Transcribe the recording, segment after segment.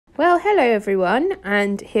Well, hello everyone,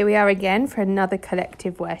 and here we are again for another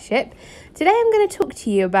collective worship. Today I'm going to talk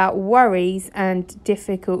to you about worries and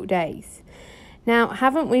difficult days. Now,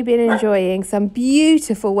 haven't we been enjoying some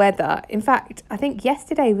beautiful weather? In fact, I think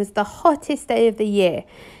yesterday was the hottest day of the year.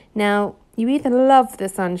 Now, you either love the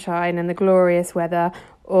sunshine and the glorious weather,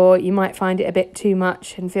 or you might find it a bit too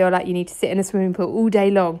much and feel like you need to sit in a swimming pool all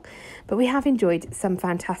day long. But we have enjoyed some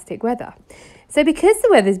fantastic weather. So because the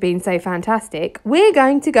weather's been so fantastic, we're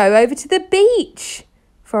going to go over to the beach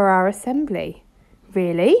for our assembly.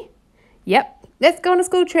 Really? Yep, let's go on a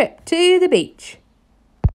school trip to the beach.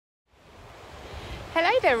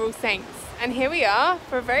 Hello there, All Saints, and here we are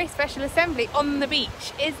for a very special assembly on the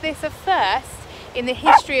beach. Is this a first in the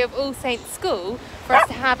history of All Saints School for us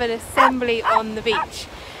to have an assembly on the beach?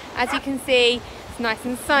 As you can see, it's nice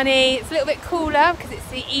and sunny. It's a little bit cooler because it's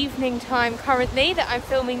the evening time currently that I'm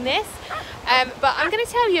filming this. But I'm going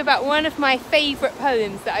to tell you about one of my favourite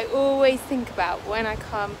poems that I always think about when I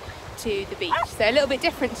come to the beach. So a little bit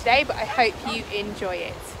different today, but I hope you enjoy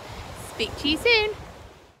it. Speak to you soon.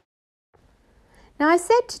 Now, I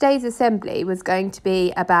said today's assembly was going to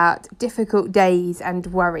be about difficult days and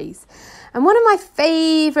worries. And one of my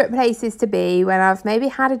favourite places to be when I've maybe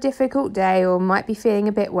had a difficult day or might be feeling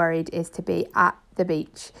a bit worried is to be at the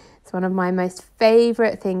beach. It's one of my most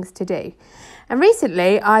favourite things to do. And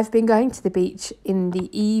recently I've been going to the beach in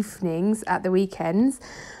the evenings at the weekends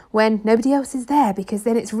when nobody else is there, because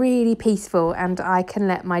then it's really peaceful and I can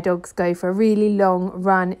let my dogs go for a really long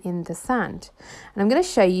run in the sand. And I'm going to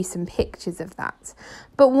show you some pictures of that.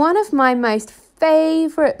 But one of my most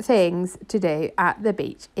favourite things to do at the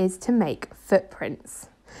beach is to make footprints.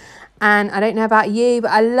 And I don't know about you,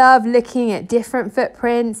 but I love looking at different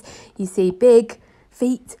footprints. You see big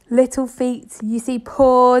feet, little feet, you see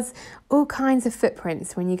paws, all kinds of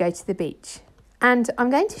footprints when you go to the beach. And I'm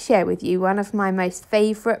going to share with you one of my most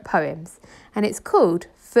favourite poems, and it's called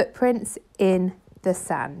Footprints in the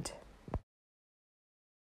Sand.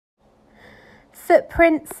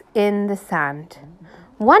 Footprints in the sand.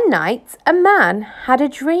 One night a man had a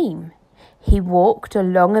dream. He walked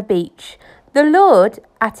along a beach, the Lord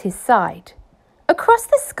at his side. Across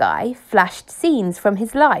the sky flashed scenes from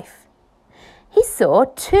his life. He saw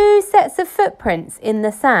two sets of footprints in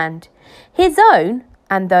the sand, his own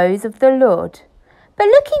and those of the Lord. But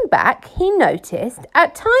looking back, he noticed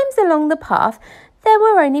at times along the path there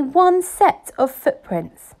were only one set of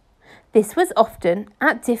footprints. This was often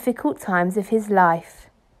at difficult times of his life.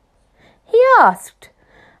 He asked,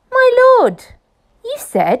 "My Lord, you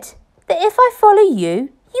said that if I follow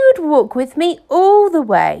you, you would walk with me all the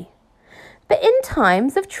way. But in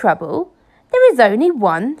times of trouble, there is only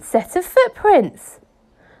one set of footprints.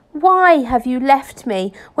 Why have you left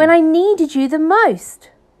me when I needed you the most?"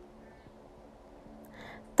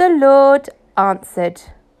 The Lord answered,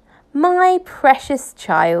 "My precious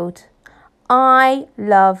child, I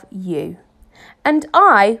love you, and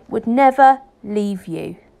I would never leave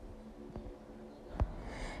you.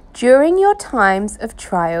 During your times of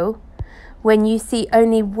trial, when you see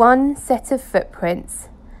only one set of footprints,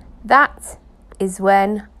 that is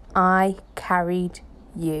when I carried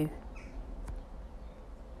you."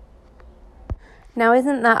 Now,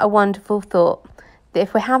 isn't that a wonderful thought? That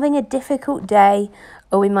if we're having a difficult day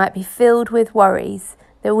or we might be filled with worries,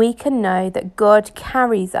 that we can know that God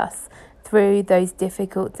carries us through those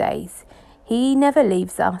difficult days. He never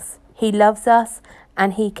leaves us, He loves us,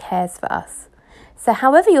 and He cares for us. So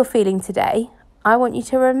however you're feeling today, I want you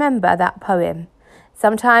to remember that poem.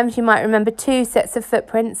 Sometimes you might remember two sets of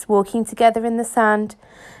footprints walking together in the sand.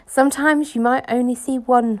 Sometimes you might only see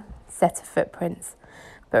one set of footprints.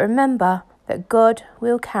 But remember that God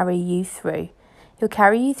will carry you through. He'll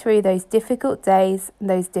carry you through those difficult days and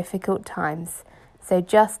those difficult times. So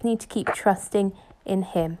just need to keep trusting in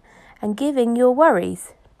Him and giving your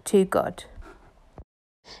worries to God.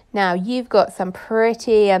 Now, you've got some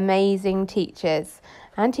pretty amazing teachers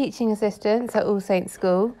and teaching assistants at All Saints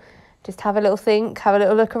School. Just have a little think, have a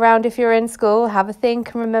little look around if you're in school, have a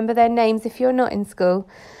think and remember their names if you're not in school.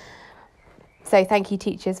 So thank you,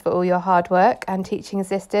 teachers, for all your hard work, and teaching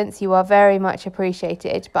assistants, you are very much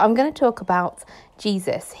appreciated. But I'm going to talk about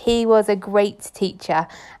Jesus. He was a great teacher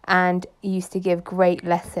and used to give great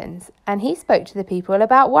lessons. And he spoke to the people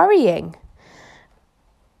about worrying.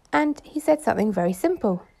 And he said something very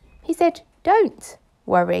simple. He said, "Don't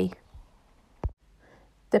worry."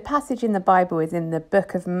 The passage in the Bible is in the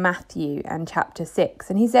book of Matthew and chapter 6.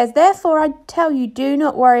 And he says, "Therefore I tell you, do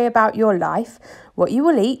not worry about your life, what you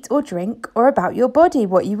will eat or drink, or about your body,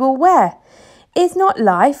 what you will wear. Is not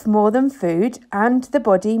life more than food, and the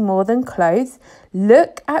body more than clothes?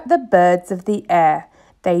 Look at the birds of the air.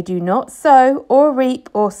 They do not sow or reap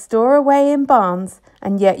or store away in barns,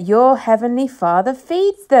 and yet your heavenly Father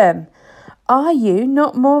feeds them. Are you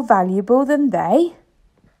not more valuable than they?"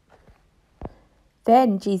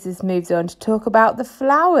 Then Jesus moves on to talk about the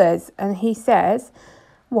flowers, and he says,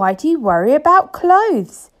 "Why do you worry about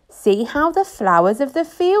clothes? See how the flowers of the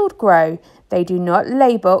field grow. They do not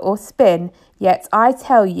labour or spin, yet I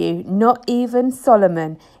tell you, not even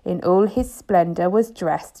Solomon in all his splendour was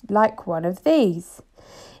dressed like one of these.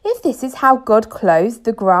 If this is how God clothes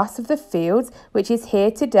the grass of the fields, which is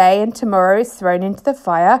here today and tomorrow is thrown into the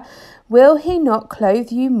fire, will he not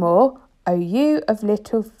clothe you more, O you of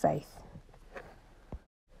little faith?"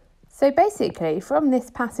 So basically, from this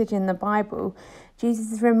passage in the Bible,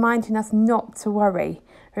 Jesus is reminding us not to worry,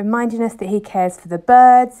 reminding us that he cares for the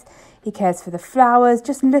birds, he cares for the flowers.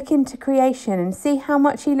 Just look into creation and see how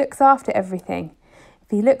much he looks after everything. If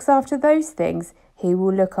he looks after those things, he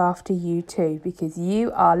will look after you too, because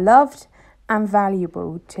you are loved and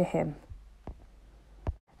valuable to him.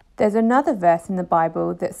 There's another verse in the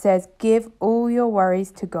Bible that says, "Give all your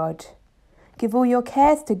worries to God. Give all your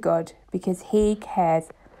cares to God, because he cares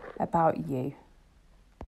about you."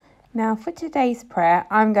 Now for today's prayer,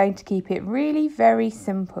 I'm going to keep it really very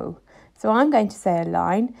simple. So I'm going to say a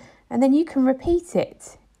line and then you can repeat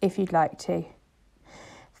it if you'd like to.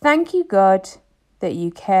 Thank you, God, that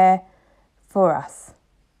you care for us.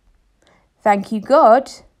 Thank you, God,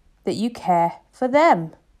 that you care for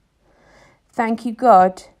them. Thank you,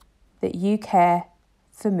 God, that you care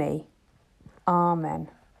for me. Amen.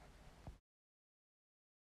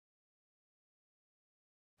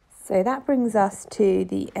 So that brings us to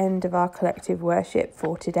the end of our collective worship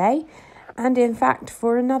for today, and in fact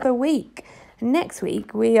for another week. Next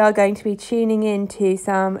week we are going to be tuning into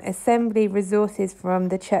some assembly resources from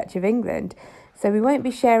the Church of England. So we won't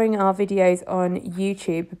be sharing our videos on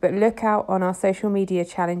YouTube, but look out on our social media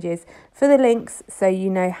challenges for the links so you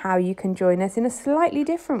know how you can join us in a slightly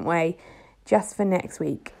different way just for next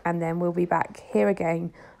week. And then we'll be back here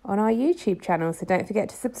again on our YouTube channel. So don't forget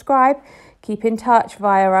to subscribe. Keep in touch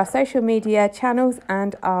via our social media channels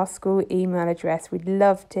and our school email address. We'd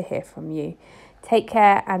love to hear from you. Take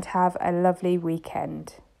care and have a lovely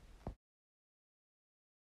weekend.